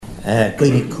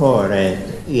Gwini cor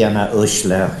iana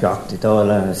usla chachti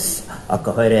dolas a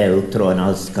gohire utron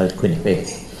alskal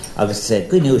Quinnipiac. Agus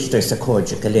gwini usla sa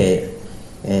cordia gale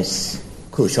is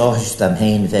cwsiohys dan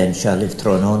hein fen sialif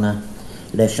tronona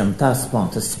leis an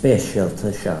tasbonta special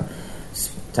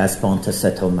tasbonta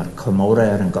sa tomar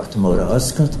comora an gotamora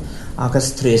oscailt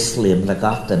agus tres lim le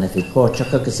gatan a fi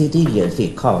portiach agus idilia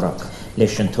fi carach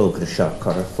leis an togra seo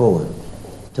car fóil.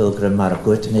 Togra mar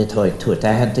gwtnid hoi tuat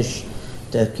ahadis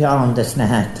de cean des na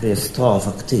hetri is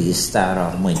táfachtaí star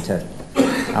ar winter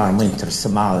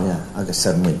Somalia agus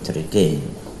ar winter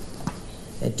again.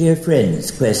 Dear friends,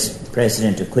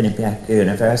 President of Quinnipiac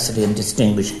University and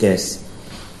distinguished guests,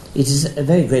 it is a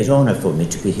very great honour for me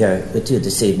to be here with you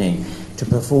this evening to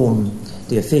perform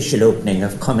the official opening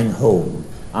of Coming Home,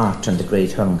 Art and the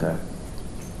Great Hunger.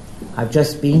 I've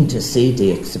just been to see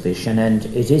the exhibition, and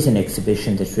it is an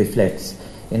exhibition that reflects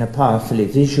in a powerfully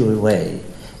visual way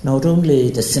not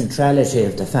only the centrality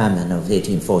of the famine of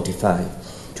 1845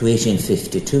 to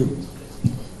 1852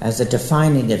 as a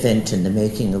defining event in the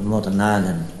making of modern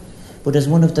Ireland, but as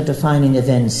one of the defining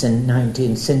events in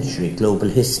 19th century global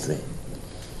history.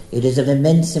 It is of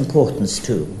immense importance,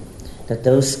 too, that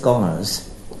those scholars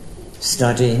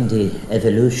studying the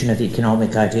evolution of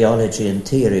economic ideology and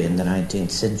theory in the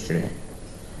 19th century,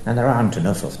 and there aren't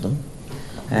enough of them,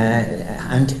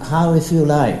 and how, if you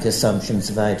like,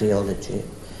 assumptions of ideology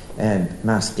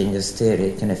masking as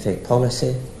theory can affect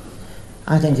policy,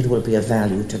 I think it will be of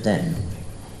value to them.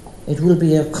 It will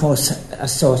be, of course, a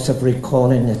source of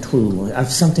recalling a tool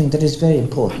of something that is very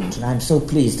important, and I'm so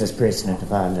pleased as President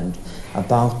of Ireland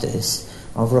about this,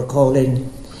 of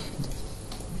recalling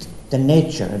the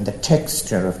nature and the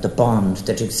texture of the bond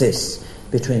that exists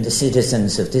between the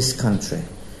citizens of this country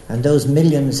and those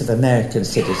millions of American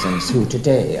citizens who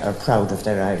today are proud of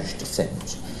their Irish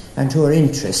descent and who are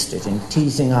interested in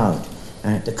teasing out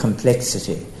the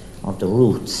complexity of the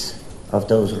roots of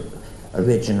those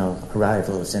original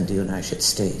arrivals in the United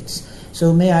States.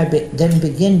 So may I then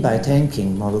begin by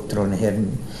thanking Máirúch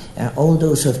Trónaitheann, all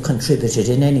those who have contributed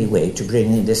in any way to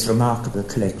bringing this remarkable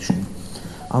collection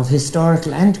of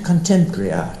historical and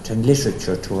contemporary art and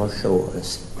literature to our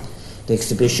shores. The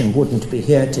exhibition wouldn't be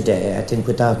here today, I think,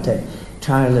 without the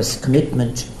tireless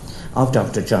commitment of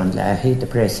Dr. John Leahy, the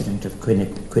president of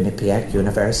Quinnipiac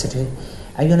University,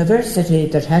 a university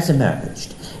that has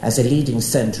emerged as a leading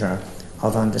centre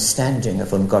of understanding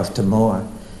of An Gorta Mór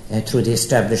through the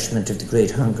establishment of the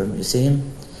Great Hunger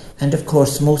Museum, and of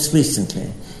course most recently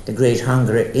the Great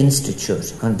Hunger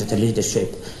Institute under the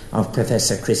leadership of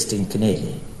Professor Christine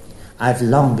Keneally. I've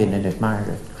long been an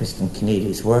admirer of Christine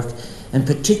Keneally's work, and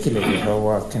particularly her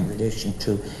work in relation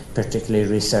to particularly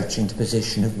researching the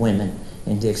position of women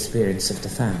in the experience of the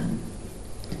famine.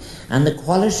 And the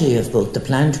quality of both the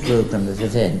planned programme of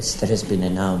events that has been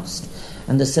announced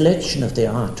and the selection of the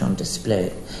art on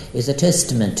display is a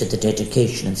testament to the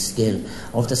dedication and skill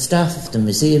of the staff of the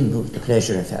museum, who the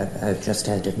pleasure I've just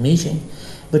had of meeting,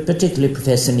 but particularly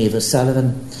Professor Niamh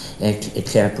O'Sullivan,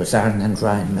 Claire Buzarn and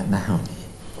Ryan Mahoney.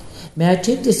 May I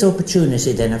take this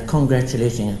opportunity then of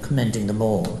congratulating and commending them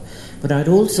all, but I'd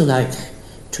also like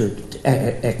to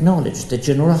acknowledge the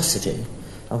generosity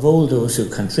of all those who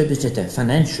contributed their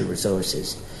financial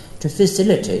resources to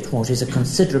facilitate what is a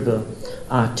considerable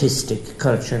artistic,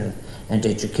 cultural and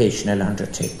educational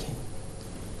undertaking.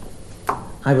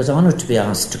 I was honoured to be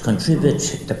asked to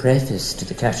contribute the preface to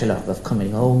the catalogue of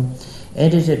Coming Home,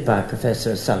 edited by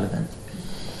Professor O'Sullivan.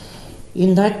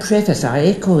 In that preface I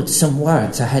echoed some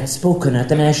words I had spoken at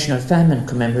the National Famine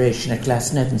Commemoration at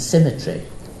Glasnevin Cemetery,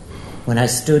 when I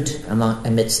stood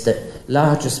amidst the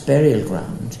largest burial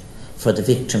ground for the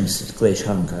victims of the Great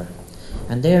Hunger,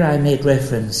 and there I made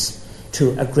reference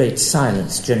to a great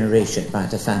silence generated by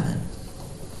the famine.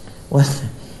 Well,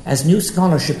 as new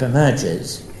scholarship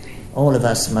emerges, all of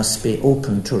us must be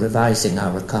open to revising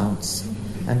our accounts,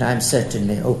 and I'm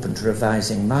certainly open to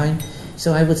revising mine,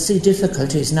 so I would see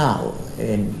difficulties now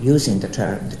in using the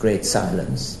term the Great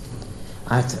Silence.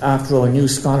 After all, new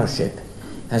scholarship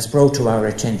has brought to our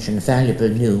attention valuable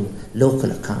new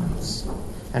local accounts,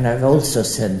 and I've also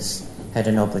since had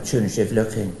an opportunity of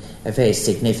looking at very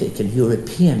significant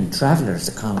European travellers'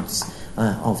 accounts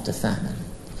of the famine.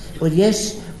 But yet,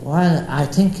 while I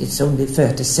think it's only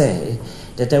fair to say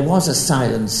that there was a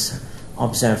silence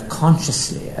observed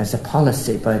consciously as a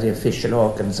policy by the official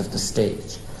organs of the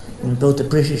state, in both the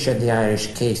British and the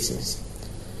Irish cases,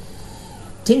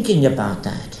 thinking about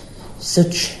that,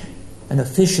 such an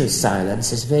official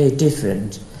silence is very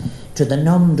different to the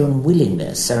numbed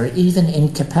unwillingness or even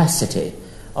incapacity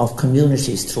of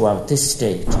communities throughout this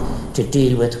state to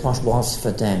deal with what was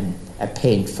for them a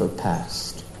painful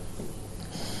past.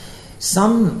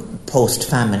 Some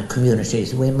post-famine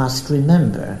communities, we must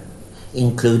remember,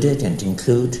 included and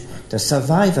include the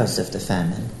survivors of the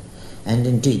famine, and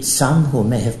indeed some who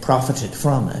may have profited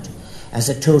from it, as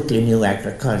a totally new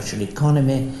agricultural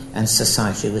economy and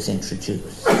society was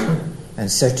introduced.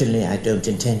 And certainly I don't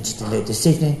intend to delay this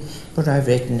evening, but I've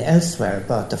written elsewhere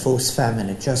about the post-famine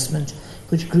adjustment,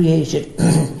 which created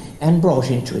and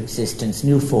brought into existence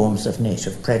new forms of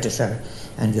native predator.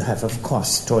 And you have, of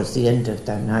course, towards the end of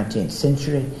the 19th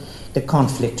century, the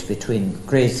conflict between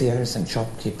graziers and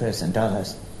shopkeepers and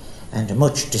others, and a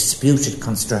much disputed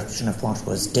construction of what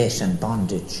was debt and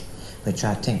bondage, which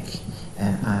I think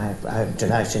I'm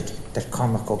delighted that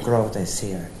Cormac O'Grady is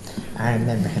here. I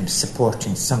remember him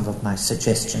supporting some of my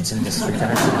suggestions in this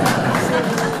regard.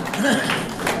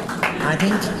 I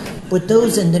think, but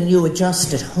those in the new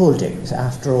adjusted holdings,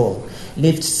 after all,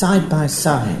 lived side by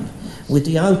side with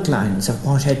the outlines of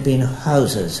what had been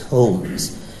houses,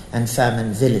 homes, and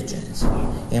famine villages,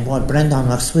 in what Brendan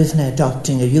McSwivna,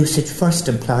 adopting a usage first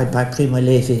employed by Primo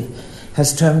Levi,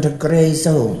 has termed a grey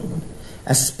zone,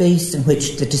 a space in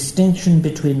which the distinction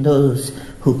between those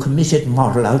who committed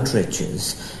moral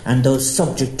outrages and those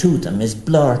subject to them is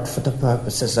blurred for the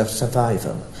purposes of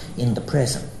survival in the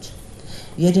present.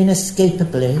 Yet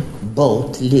inescapably,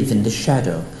 both live in the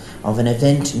shadow of an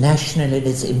event national in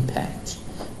its impact,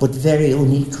 but very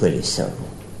unequally so.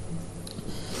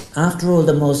 After all,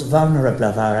 the most vulnerable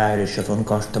of our Irish of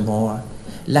Ungurtamore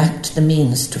lacked the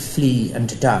means to flee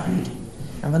and died.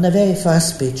 And one of the very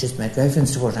first speeches made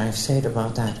reference to what I've said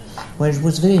about that, where it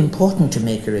was very important to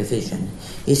make a revision,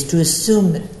 is to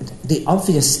assume the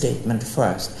obvious statement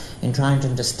first in trying to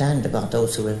understand about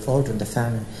those who were involved in the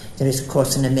famine. There is, of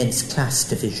course, an immense class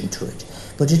division to it,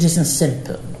 but it isn't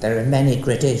simple. There are many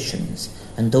gradations,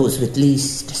 and those with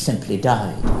least simply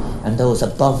died, and those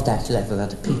above that level are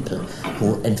the people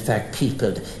who, in fact,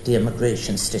 peopled the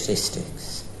immigration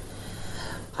statistics.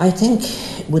 I think,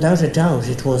 without a doubt,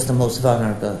 it was the most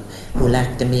vulnerable who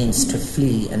lacked the means to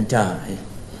flee and die.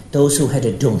 Those who had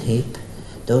a dung heap,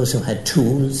 those who had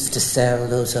tools to sell,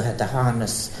 those who had the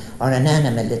harness, or an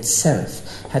animal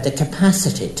itself, had the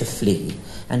capacity to flee,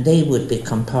 and they would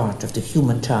become part of the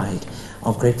human tide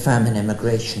of great famine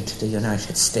immigration to the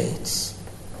United States.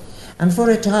 And for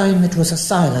a time it was a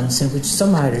silence in which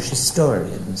some Irish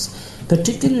historians,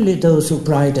 particularly those who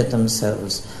prided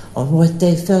themselves on what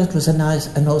they felt was an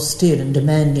austere and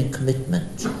demanding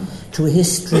commitment to a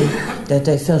history that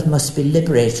they felt must be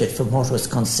liberated from what was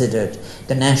considered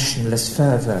the nationalist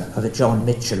fervour of a John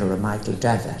Mitchell or a Michael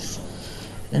Davitt.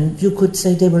 And you could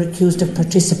say they were accused of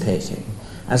participating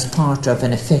as part of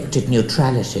an affected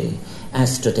neutrality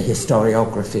as to the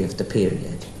historiography of the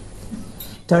period.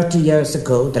 30 years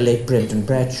ago, the late Brendan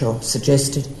Bradshaw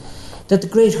suggested that the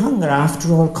Great Hunger,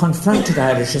 after all, confronted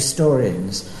Irish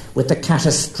historians with the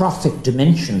catastrophic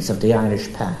dimensions of the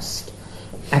Irish past,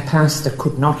 a past that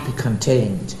could not be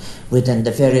contained within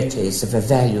the verities of a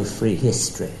value-free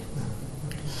history.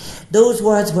 Those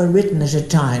words were written at a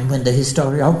time when the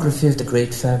historiography of the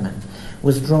Great Famine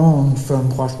was drawn from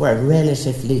what were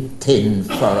relatively thin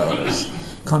furrows,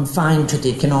 confined to the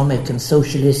economic and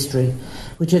social history,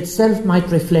 which itself might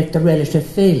reflect a relative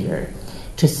failure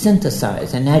to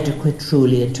synthesize an adequate,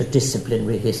 truly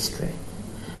interdisciplinary history.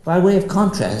 By way of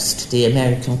contrast, the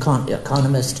American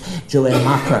economist Joel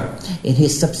Mocker, in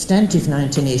his substantive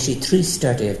 1983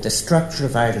 study of the structure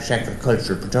of Irish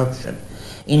agricultural production,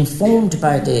 informed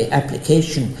by the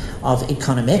application of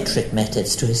econometric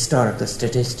methods to historical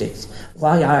statistics,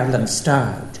 Why Ireland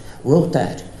Starved, wrote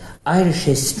that Irish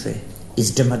history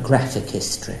is demographic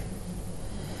history.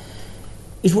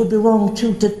 It would be wrong,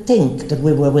 too, to think that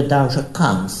we were without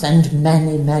accounts, and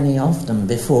many, many of them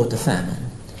before the famine.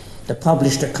 The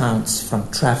published accounts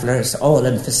from travellers all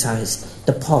emphasised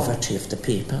the poverty of the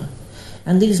people.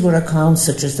 And these were accounts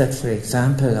such as that, for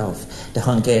example, of the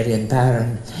Hungarian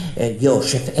baron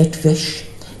József Eötvös,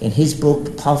 in his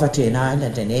book Poverty in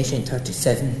Ireland in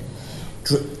 1837,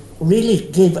 really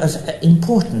gave us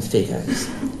important figures.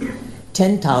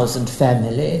 10,000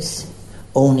 families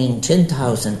owning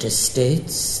 10,000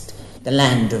 estates, the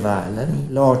land of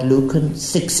Ireland, Lord Lucan,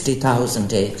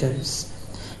 60,000 acres,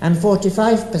 and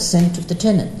 45% of the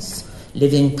tenants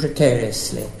living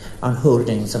precariously on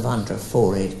holdings of under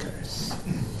 4 acres.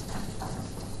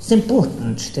 It's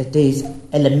important that these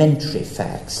elementary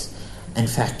facts, in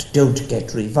fact, don't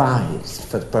get revised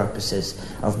for the purposes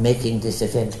of making this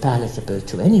event palatable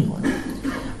to anyone.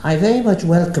 I very much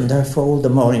welcome, therefore, all the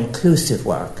more inclusive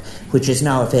work which is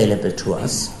now available to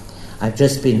us. I've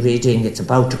just been reading, it's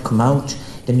about to come out,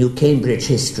 the New Cambridge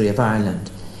History of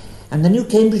Ireland. And the New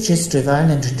Cambridge History of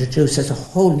Ireland introduces a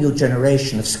whole new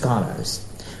generation of scholars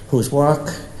whose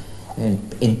work,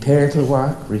 empirical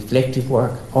work, reflective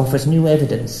work, offers new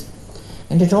evidence,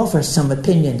 and it offers some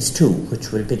opinions too,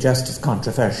 which will be just as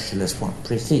controversial as what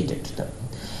preceded them,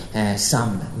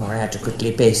 some more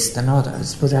adequately based than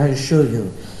others, but I assure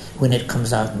you, when it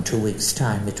comes out in 2 weeks'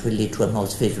 time, it will lead to a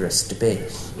most vigorous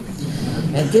debate.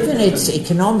 And given its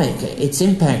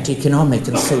impact, economic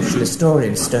and social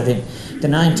historians studying the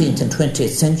 19th and 20th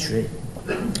century,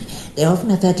 they often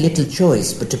have had little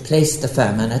choice but to place the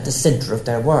famine at the centre of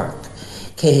their work.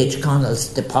 K.H.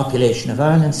 Connell's The Population of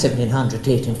Ireland, 1700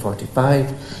 to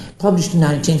 1845, published in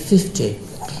 1950,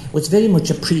 was very much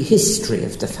a prehistory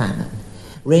of the famine.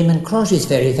 Raymond Crotty's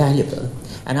very valuable,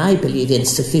 and I believe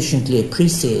insufficiently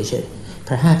appreciated,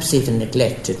 perhaps even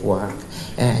neglected work.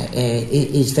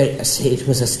 It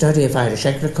was a study of Irish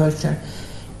agriculture,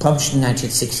 published in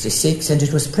 1966, and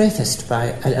it was prefaced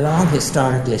by a long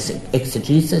historical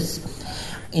exegesis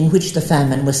in which the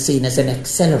famine was seen as an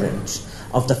accelerant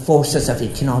of the forces of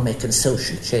economic and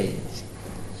social change.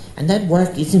 And that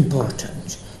work is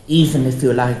important, even if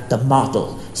you like, the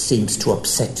model seems to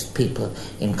upset people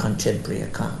in contemporary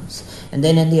accounts. And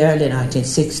then in the early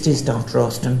 1960s, Dr.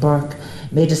 Austin Burke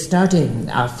made a study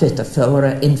of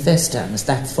Phytophthora infestans,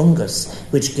 that fungus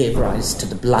which gave rise to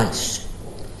the blight.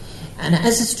 And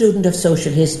as a student of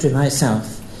social history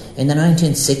myself, in the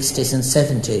 1960s and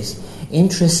 70s,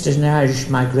 interested in Irish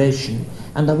migration,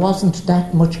 and there wasn't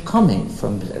that much coming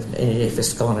from for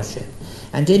scholarship,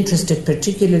 and interested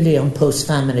particularly on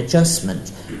post-famine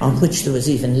adjustment, on which there was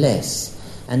even less,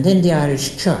 and then the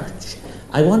Irish Church.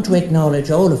 I want to acknowledge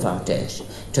all of our debt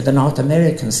to the North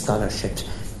American scholarship,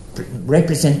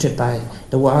 represented by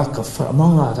the work of,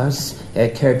 among others,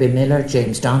 Kirby Miller,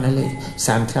 James Donnelly,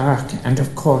 Sam Clark, and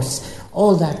of course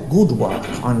all that good work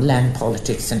on land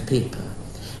politics and people.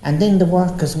 And then the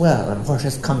work as well on what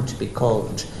has come to be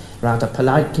called, rather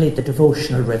politely, the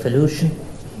devotional revolution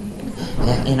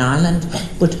in Ireland.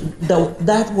 But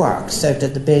that work served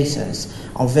at the basis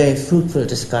of very fruitful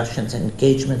discussions and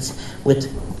engagements with,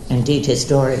 indeed,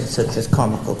 historians such as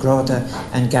Cormac O'Grada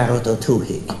and Garrod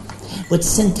O'Toohig. But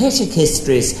synthetic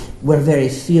histories were very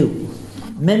few.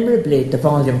 Memorably, the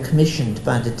volume commissioned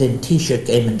by the then Taoiseach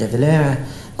Eamon de Valera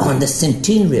on the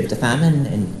centenary of the famine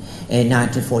in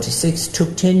 1946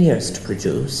 took 10 years to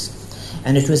produce,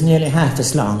 and it was nearly half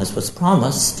as long as was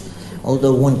promised,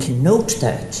 although one can note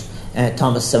that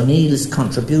Thomas O'Neill's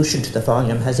contribution to the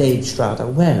volume has aged rather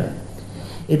well.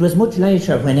 It was much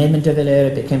later, when Eamon de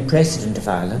Valera became President of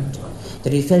Ireland,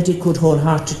 that he felt he could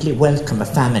wholeheartedly welcome a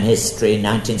famine history in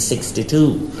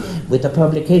 1962 with the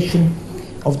publication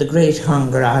of The Great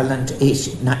Hunger, Ireland,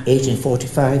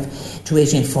 1845 to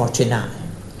 1849.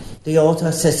 The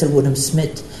author, Cecil Woodham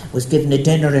Smith, was given a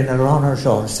dinner in her honour at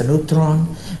Áras an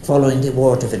Uachtaráin, following the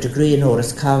award of a degree in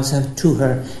Honoris Causa to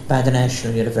her by the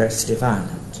National University of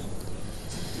Ireland.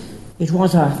 It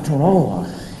was, after all,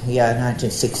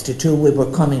 1962, we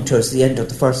were coming towards the end of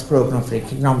the first programme for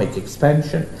economic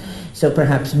expansion, so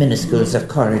perhaps minuscules of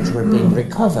courage were being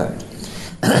recovered.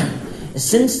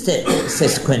 Since the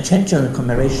sesquicentennial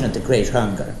commemoration of the Great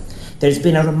Hunger, there's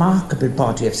been a remarkable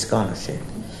body of scholarship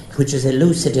which has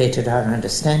elucidated our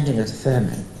understanding of the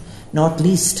famine, not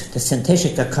least the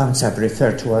synthetic accounts I've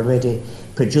referred to already,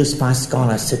 produced by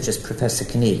scholars such as Professor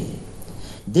Keneally.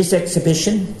 This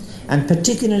exhibition, and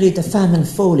particularly the famine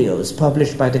folios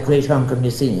published by the Great Hunger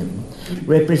Museum,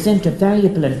 represent a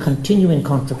valuable and continuing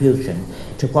contribution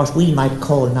to what we might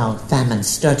call now famine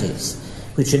studies,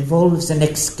 which involves an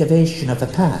excavation of a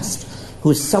past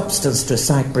whose substance, to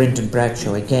cite Brendan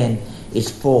Bradshaw again, is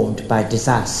formed by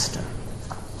disaster.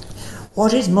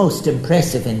 What is most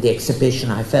impressive in the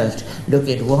exhibition, I felt,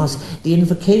 was the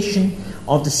invocation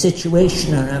of the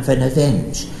situation of an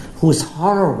event whose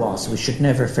horror was, we should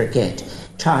never forget,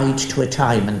 tied to a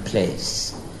time and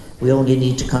place. We only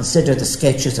need to consider the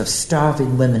sketches of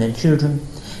starving women and children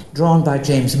drawn by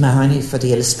James Mahoney for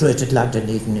the Illustrated London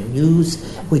Evening News,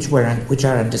 which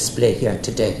are on display here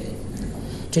today.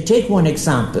 To take one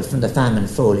example from the famine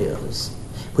folios,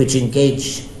 which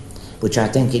I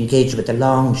think engage with the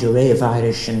long durée of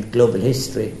Irish and global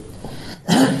history,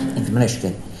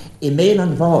 Email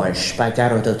an Bháis by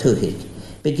Garrod O'Toohig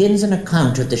begins an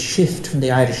account of the shift from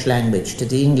the Irish language to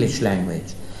the English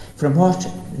language, from what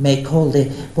we might call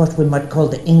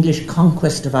the English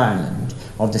conquest of Ireland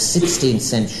of the 16th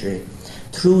century,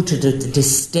 through to the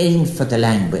disdain for the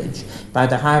language by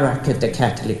the hierarchy of the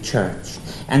Catholic Church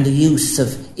and the use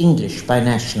of English by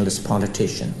nationalist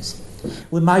politicians.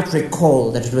 We might recall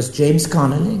that it was James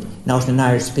Connolly, not an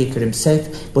Irish speaker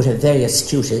himself, but a very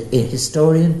astute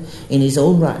historian in his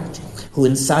own right, who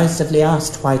incisively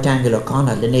asked White Angle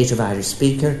O'Connell, a native Irish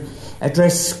speaker,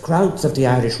 addressed crowds of the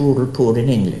Irish rural poor in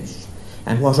English,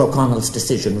 and what O'Connell's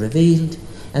decision revealed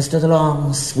as to the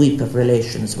long sweep of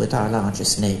relations with our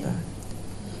largest neighbour.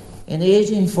 In the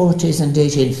 1840s and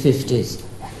 1850s,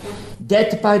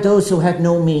 death by those who had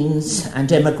no means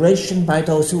and emigration by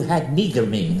those who had meagre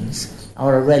means,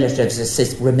 or a relative's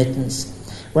assist remittance,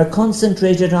 were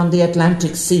concentrated on the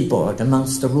Atlantic seaboard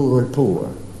amongst the rural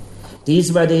poor.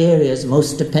 These were the areas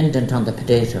most dependent on the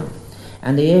potato,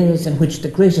 and the areas in which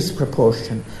the greatest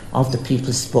proportion of the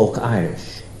people spoke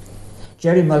Irish.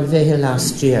 Jerry Mulvehill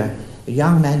last year, a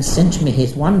young man, sent me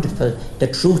his wonderful The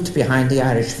Truth Behind the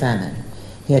Irish Famine.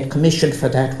 He had commissioned for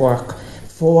that work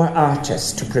 4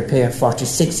 artists to prepare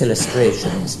 46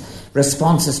 illustrations,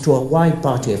 responses to a wide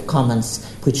body of comments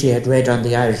which he had read on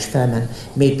the Irish famine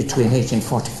made between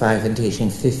 1845 and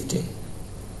 1850.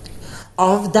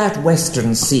 Of that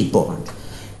western seaboard,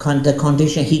 the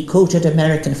condition, he quoted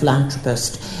American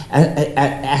philanthropist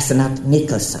Asenath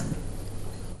Nicholson.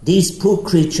 These poor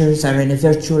creatures are in a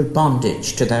virtual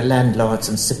bondage to their landlords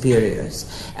and superiors,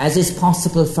 as is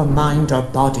possible for mind or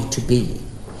body to be.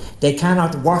 They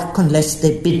cannot work unless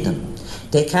they bid them.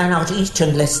 They cannot eat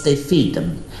unless they feed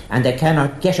them. And they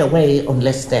cannot get away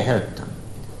unless they help them.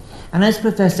 And as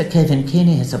Professor Kevin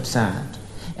Kinney has observed,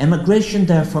 emigration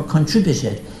therefore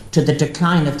contributed to the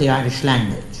decline of the Irish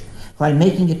language, while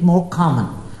making it more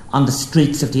common on the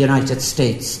streets of the United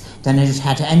States than it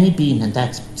had any been in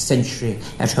that century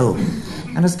at home.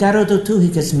 And as Garrod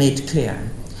O'Toohick has made clear,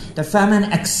 the famine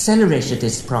accelerated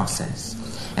this process,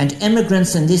 and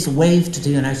immigrants in this wave to the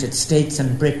United States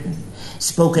and Britain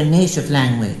spoke a native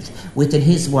language with, in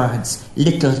his words,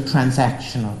 little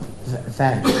transactional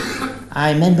value.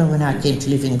 I remember when I came to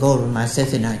live in Galway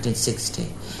myself in 1960,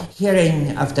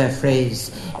 hearing of the phrase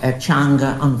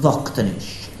Changa an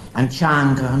Vochtanish and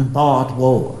Changa an Bad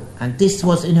War, and this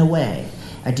was in a way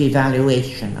a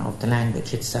devaluation of the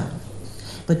language itself.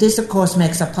 But this, of course,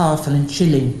 makes a powerful and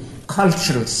chilling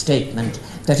cultural statement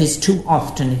that is too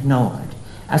often ignored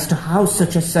as to how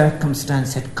such a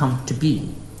circumstance had come to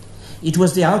be. It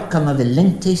was the outcome of a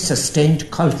lengthy, sustained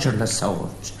cultural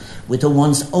assault with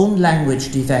one's own language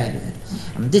devalued.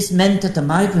 And this meant that the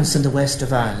migrants in the west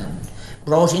of Ireland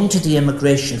brought into the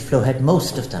immigration flow had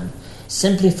most of them,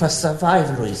 simply for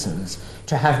survival reasons,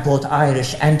 to have both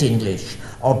Irish and English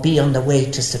or be on the way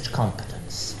to such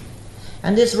competence.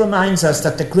 And this reminds us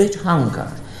that the great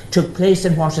hunger took place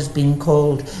in what has been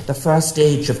called the first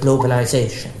age of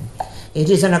globalization. It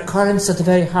is an occurrence at the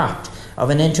very heart of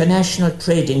an international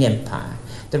trading empire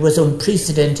that was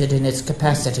unprecedented in its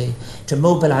capacity to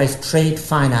mobilize trade,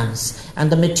 finance,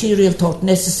 and the material thought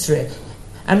necessary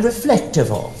and reflective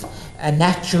of a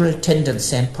natural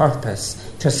tendency and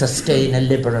purpose to sustain a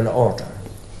liberal order.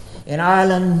 In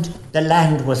Ireland, the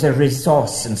land was a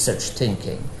resource in such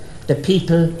thinking, the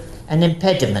people an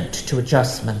impediment to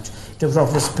adjustment to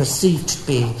what was perceived to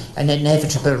be an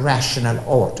inevitable rational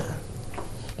order.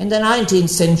 In the 19th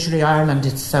century, Ireland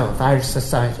itself, Irish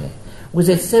society, was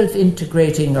itself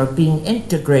integrating or being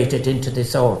integrated into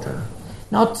this order,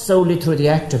 not solely through the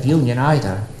Act of Union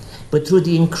either, but through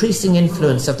the increasing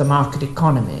influence of the market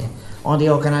economy on the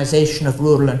organisation of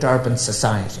rural and urban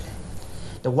society.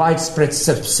 The widespread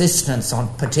subsistence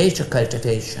on potato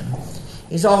cultivation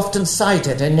is often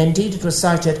cited, and indeed it was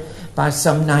cited by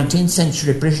some 19th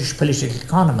century British political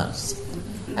economists,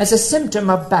 as a symptom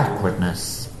of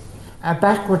backwardness, a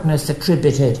backwardness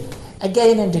attributed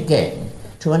again and again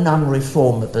to a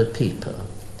non-reformable people.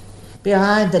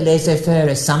 Behind the laissez-faire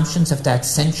assumptions of that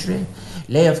century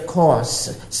lay, of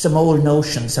course, some old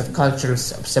notions of cultural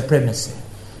supremacy,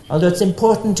 although it's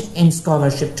important in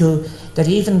scholarship too that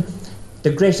even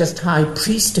the greatest high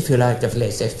priest, if you like, of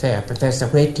laissez-faire, Professor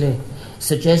Whately,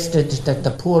 suggested that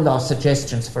the poor law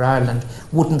suggestions for Ireland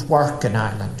wouldn't work in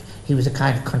Ireland. He was a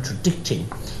kind of contradicting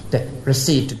the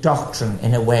received doctrine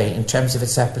in a way in terms of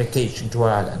its application to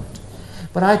Ireland.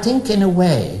 But I think in a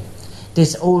way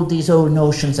these old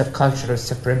notions of cultural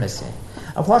supremacy,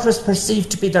 of what was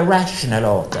perceived to be the rational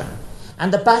order,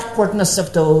 and the backwardness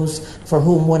of those for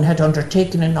whom one had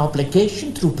undertaken an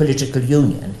obligation through political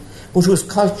union, but whose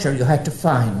culture you had to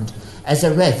find as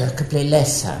irrevocably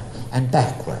lesser and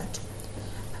backward.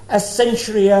 A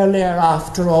century earlier,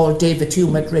 after all, David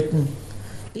Hume had written,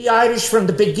 "The Irish from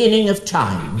the beginning of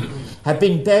time have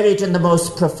been buried in the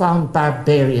most profound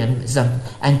barbarianism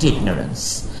and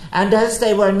ignorance, and as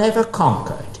they were never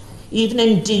conquered, even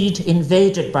indeed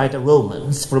invaded by the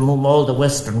Romans, from whom all the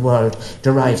Western world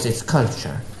derives its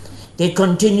culture, they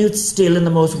continued still in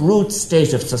the most rude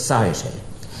state of society,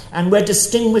 and were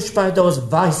distinguished by those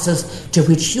vices to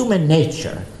which human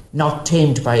nature, not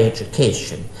tamed by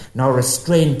education, nor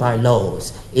restrained by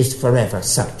laws, is forever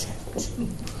subject."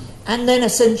 And then a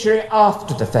century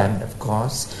after the famine, of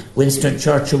course, Winston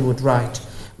Churchill would write,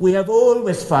 "We have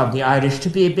always found the Irish to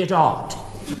be a bit odd.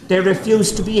 They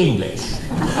refuse to be English."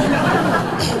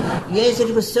 Yes,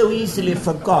 it was so easily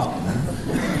forgotten,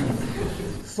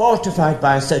 fortified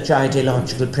by such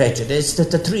ideological prejudice,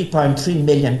 that the 3.3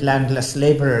 million landless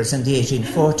labourers in the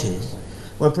 1840s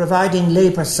were providing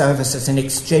labour services in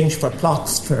exchange for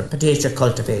plots for potato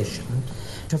cultivation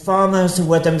to farmers who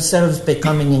were themselves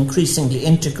becoming increasingly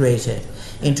integrated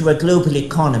into a global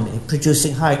economy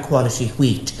producing high-quality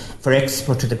wheat for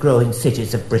export to the growing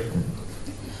cities of Britain.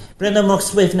 Brendan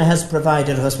McSwivna has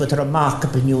provided us with a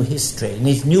remarkable new history,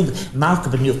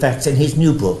 remarkable new facts in his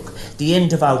new book, The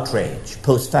End of Outrage,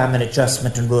 Post-Famine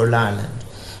Adjustment in Rural Ireland,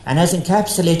 and has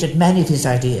encapsulated many of his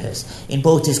ideas in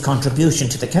both his contribution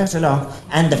to the catalogue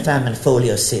and the Famine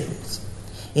Folio series.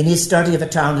 In his study of a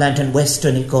townland in West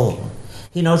Donegal,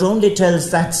 he not only tells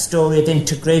that story of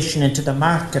integration into the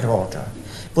market order,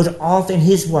 but of, in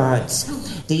his words,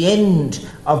 the end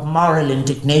of moral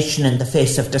indignation in the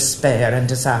face of despair and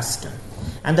disaster,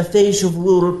 and the fate of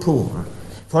rural poor,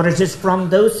 for it is from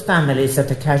those families that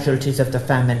the casualties of the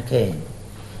famine came.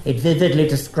 It vividly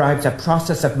describes a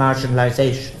process of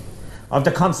marginalisation, of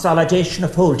the consolidation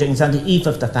of holdings on the eve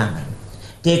of the famine,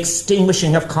 the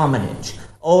extinguishing of commonage,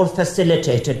 all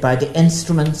facilitated by the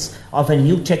instruments of a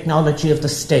new technology of the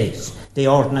state, the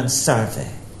Ordnance Survey.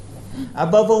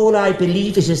 Above all, I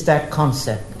believe it is that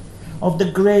concept of the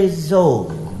grey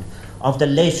zone of the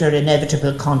later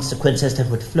inevitable consequences that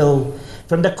would flow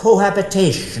from the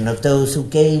cohabitation of those who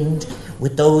gained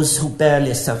with those who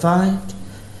barely survived,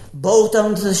 both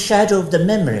under the shadow of the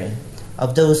memory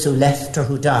of those who left or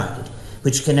who died,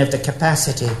 which can have the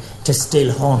capacity to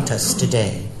still haunt us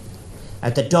today.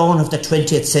 At the dawn of the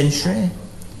 20th century,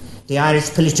 the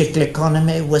Irish political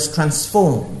economy was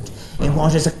transformed in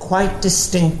what is a quite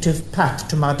distinctive path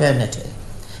to modernity,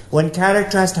 one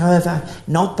characterised, however,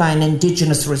 not by an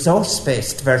indigenous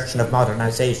resource-based version of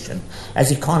modernisation,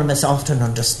 as economists often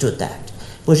understood that,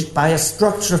 but by a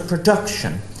structure of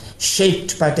production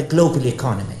shaped by the global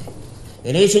economy.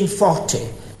 In 1840,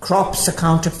 crops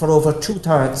accounted for over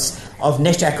 2/3 of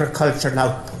net agricultural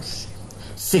output.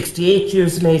 68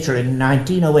 years later, in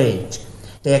 1908,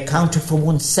 they accounted for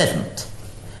 1/7.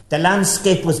 The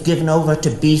landscape was given over to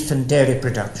beef and dairy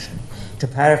production. To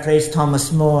paraphrase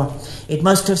Thomas More, it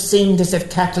must have seemed as if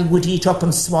cattle would eat up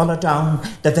and swallow down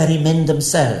the very men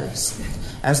themselves,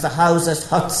 as the houses,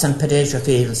 huts and potato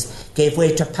fields gave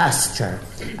way to pasture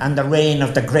and the reign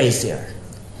of the grazier.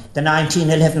 The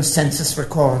 1911 census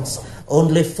records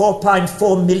only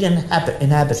 4.4 million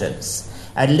inhabitants,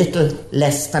 a little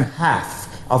less than half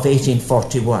of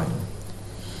 1841.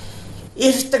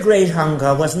 If the Great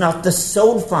Hunger was not the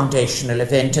sole foundational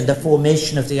event in the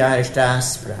formation of the Irish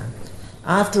diaspora,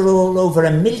 after all, over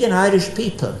 1 million Irish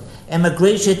people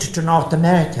emigrated to North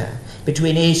America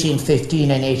between 1815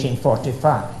 and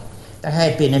 1845. There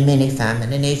had been a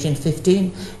mini-famine in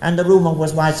 1815, and the rumour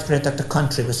was widespread that the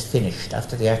country was finished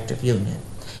after the Act of Union.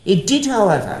 It did,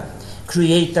 however,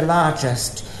 create the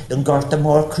largest, Garda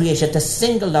Mór created the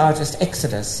single largest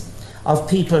exodus of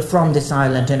people from this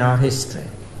island in our history.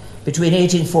 Between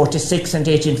 1846 and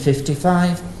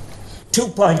 1855,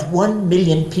 2.1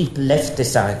 million people left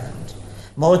this island,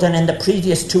 more than in the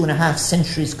previous 2.5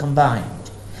 centuries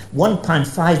combined.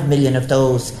 1.5 million of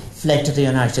those fled to the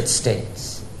United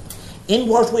States. In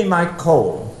what we might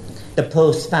call the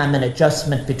post-famine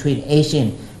adjustment between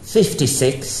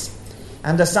 1856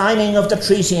 and the signing of the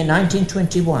treaty in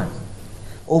 1921,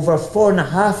 over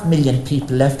 4.5 million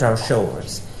people left our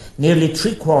shores, nearly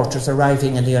 3/4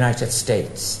 arriving in the United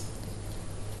States.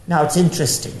 Now it's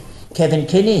interesting. Kevin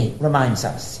Kinney reminds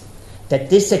us that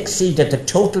this exceeded the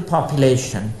total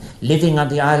population living on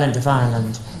the island of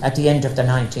Ireland at the end of the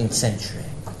 19th century.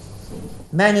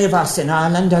 Many of us in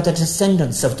Ireland are the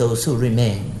descendants of those who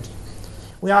remained.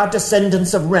 We are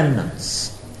descendants of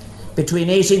remnants. Between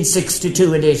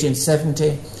 1862 and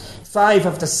 1870, 5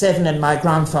 of the 7 in my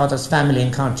grandfather's family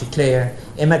in County Clare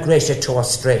immigrated to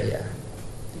Australia.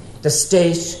 The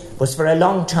state was for a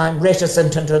long time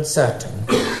reticent and uncertain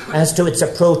as to its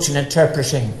approach in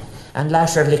interpreting and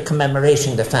latterly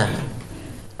commemorating the famine.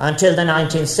 Until the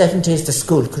 1970s, the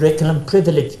school curriculum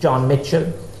privileged John Mitchell,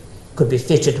 could be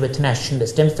fitted with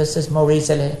nationalist emphasis more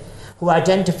easily, who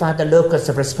identified the locus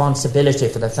of responsibility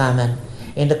for the famine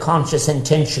in the conscious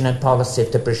intention and policy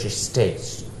of the British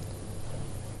state,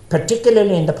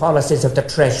 particularly in the policies of the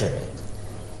Treasury.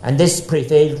 And this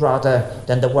prevailed rather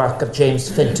than the work of James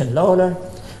Finton Lawler,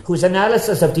 whose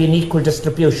analysis of the unequal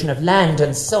distribution of land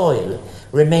and soil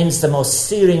remains the most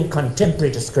searing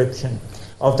contemporary description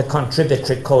of the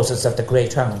contributory causes of the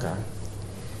Great Hunger.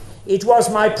 It was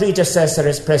my predecessor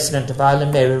as President of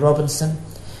Ireland, Mary Robinson,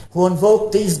 who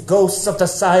invoked these ghosts of the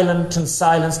silent and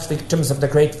silenced victims of the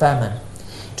Great Famine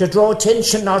to draw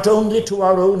attention not only to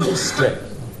our own history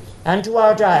and to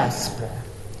our diaspora,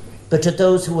 but to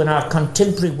those who in our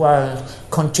contemporary world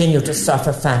continue to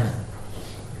suffer famine.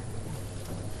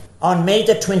 On May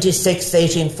the 26th,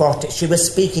 1840, she was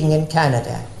speaking in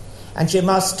Canada, and she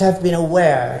must have been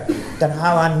aware that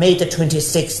how on May the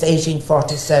 26th,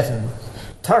 1847,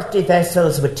 30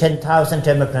 vessels with 10,000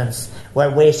 immigrants were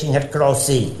waiting at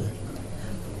Gros-Isle.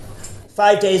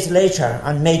 5 days later,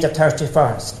 on May the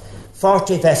 31st,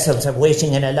 40 vessels are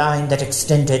waiting in a line that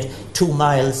extended 2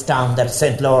 miles down the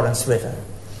St. Lawrence River.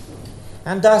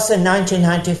 And thus in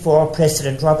 1994,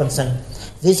 President Robinson,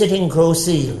 visiting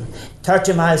Gros-Isle,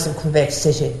 30 miles from Quebec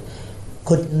City,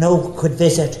 could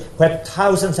visit where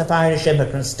thousands of Irish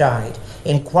immigrants died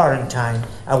in quarantine,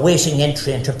 awaiting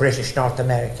entry into British North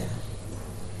America.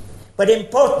 But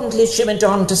importantly, she went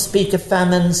on to speak of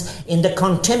famines in the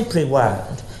contemporary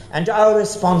world and our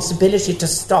responsibility to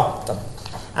stop them,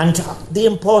 and the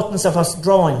importance of us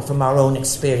drawing from our own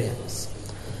experience.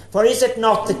 For is it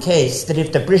not the case that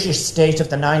if the British state of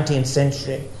the 19th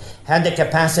century had the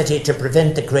capacity to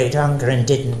prevent the Great Hunger and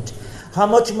didn't, how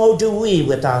much more do we,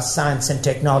 with our science and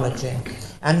technology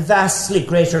and vastly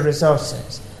greater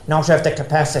resources, not have the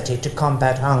capacity to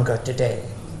combat hunger today?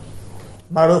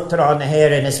 Maruk Taran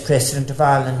as President of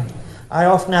Ireland, I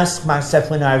often ask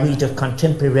myself when I read of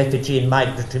contemporary refugee and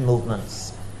migratory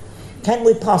movements, can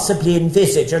we possibly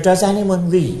envisage, or does anyone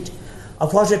read,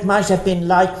 of what it might have been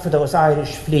like for those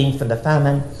Irish fleeing from the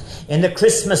famine in the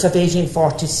Christmas of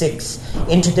 1846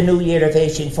 into the New Year of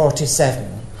 1847,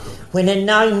 when in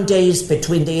 9 days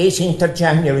between the 18th of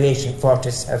January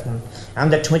 1847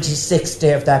 and the 26th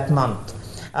day of that month,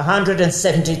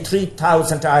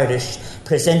 173,000 Irish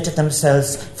presented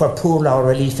themselves for poor law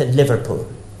relief in Liverpool.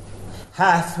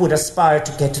 Half would aspire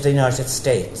to get to the United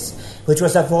States, which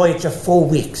was a voyage of 4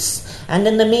 weeks, and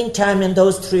in the meantime, in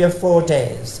those 3 or 4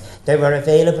 days, they were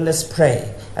available as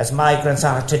prey, as migrants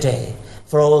are today,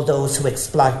 for all those who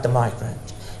exploit the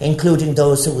migrant, including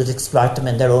those who would exploit them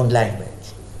in their own language.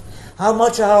 How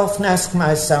much I often ask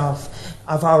myself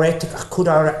of could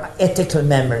our ethical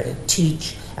memory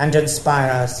teach and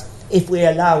inspire us if we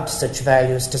allowed such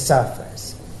values to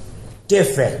surface. Dear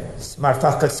friends, mar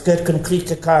facail scurcan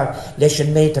crícacar leis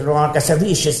an méid roágas a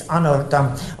ríis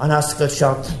anordam an ascail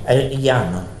seo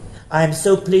iano. I am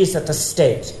so pleased that the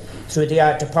state, through the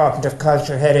Art Department of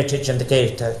Culture, Heritage and the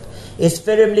Gaeltacht, is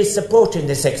firmly supporting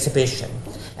this exhibition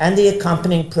and the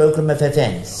accompanying programme of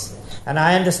events. And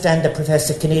I understand that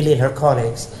Professor Keneally and her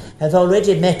colleagues have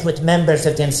already met with members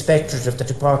of the Inspectorate of the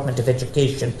Department of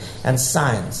Education and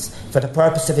Science for the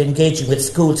purpose of engaging with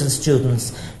schools and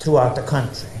students throughout the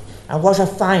country. And what a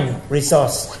fine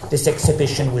resource this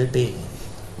exhibition will be.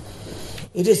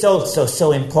 It is also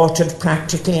so important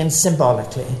practically and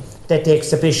symbolically that the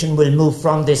exhibition will move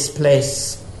from this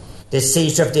place, the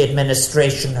seat of the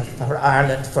administration for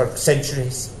Ireland for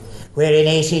centuries, where in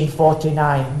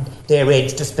 1849 they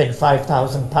arranged to spend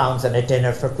 £5,000 on a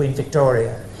dinner for Queen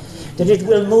Victoria, that it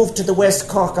will move to the West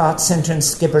Cork Arts Centre in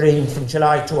Skibbereen from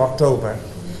July to October,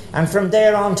 and from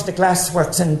there on to the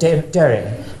Glassworks in Derry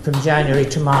from January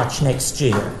to March next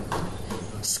year.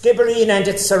 Skibbereen and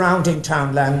its surrounding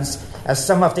townlands, as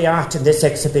some of the art in this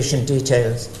exhibition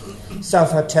details,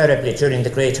 suffered terribly during the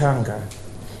Great Hunger.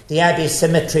 The Abbey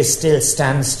Cemetery still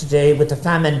stands today with the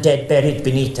famine dead buried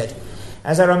beneath it,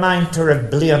 as a reminder of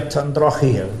Bliant and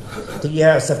Drochil, the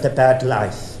years of the bad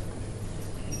life.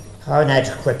 How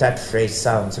inadequate that phrase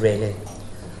sounds, really.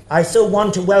 I so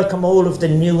want to welcome all of the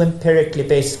new empirically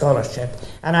based scholarship,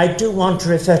 and I do want to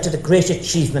refer to the great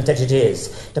achievement that it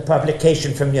is, the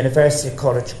publication from University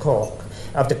College Cork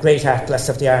of the Great Atlas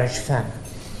of the Irish Famine.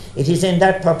 It is in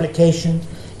that publication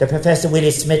that Professor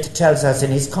Willie Smith tells us in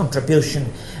his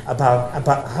contribution about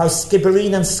how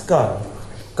Skibbereen and Schull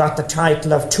got the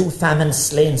title of two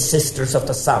famine-slain sisters of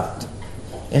the South.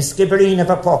 In Skibbereen, of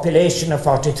a population of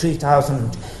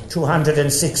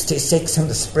 43,266 in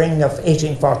the spring of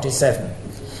 1847,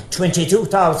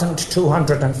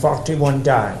 22,241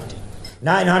 died,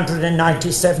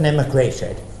 997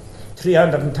 emigrated,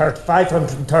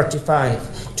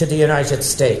 535 to the United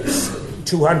States,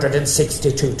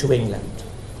 262 to England.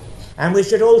 And we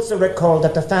should also recall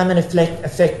that the famine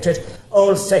affected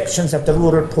all sections of the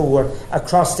rural poor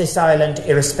across this island,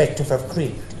 irrespective of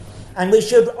creed. And we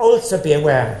should also be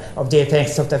aware of the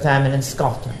effects of the famine in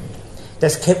Scotland.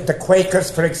 The Quakers,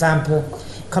 for example,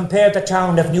 compared the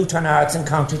town of Newtownards in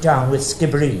County Down with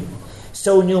Skibbereen.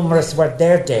 So numerous were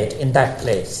their dead in that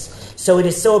place. So it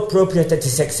is so appropriate that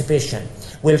this exhibition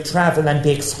will travel and be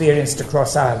experienced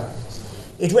across Ireland.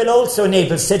 It will also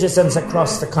enable citizens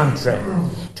across the country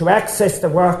to access the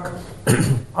work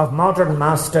of modern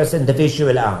masters in the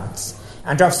visual arts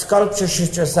and of sculptors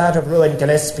such as that of Rowan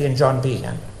Gillespie and John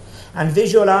Behan, and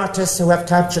visual artists who have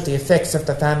captured the effects of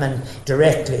the famine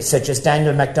directly, such as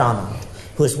Daniel MacDonald,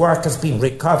 whose work has been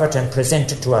recovered and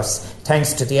presented to us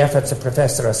thanks to the efforts of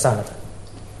Professor O'Sullivan.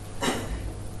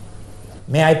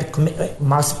 May I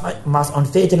mas an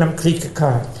féidir am críocha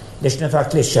car leis na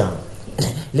bhach leis seán.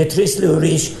 Le trís le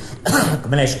ríis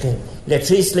le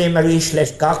trís le maríis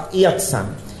leis gach iad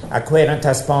a cuireann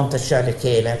tá spánta se le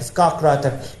chéile, agus gach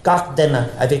duine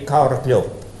a bhí cabhracht leo.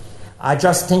 I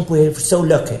just think we're so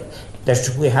lucky that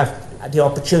we have the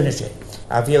opportunity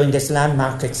of viewing this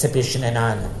landmark exhibition in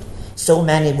Ireland. So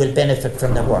many will benefit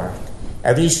from the work.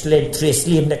 A rís le trís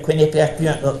líam le Quinnipiac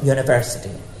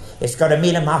University. It's got a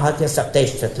míle maithagis ach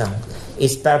déisteach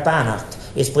It's Barbanacht.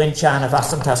 It's buin seán a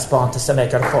bhasan tá spánta sa le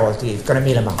gar fáiltíh. Got a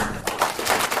míle maithagis.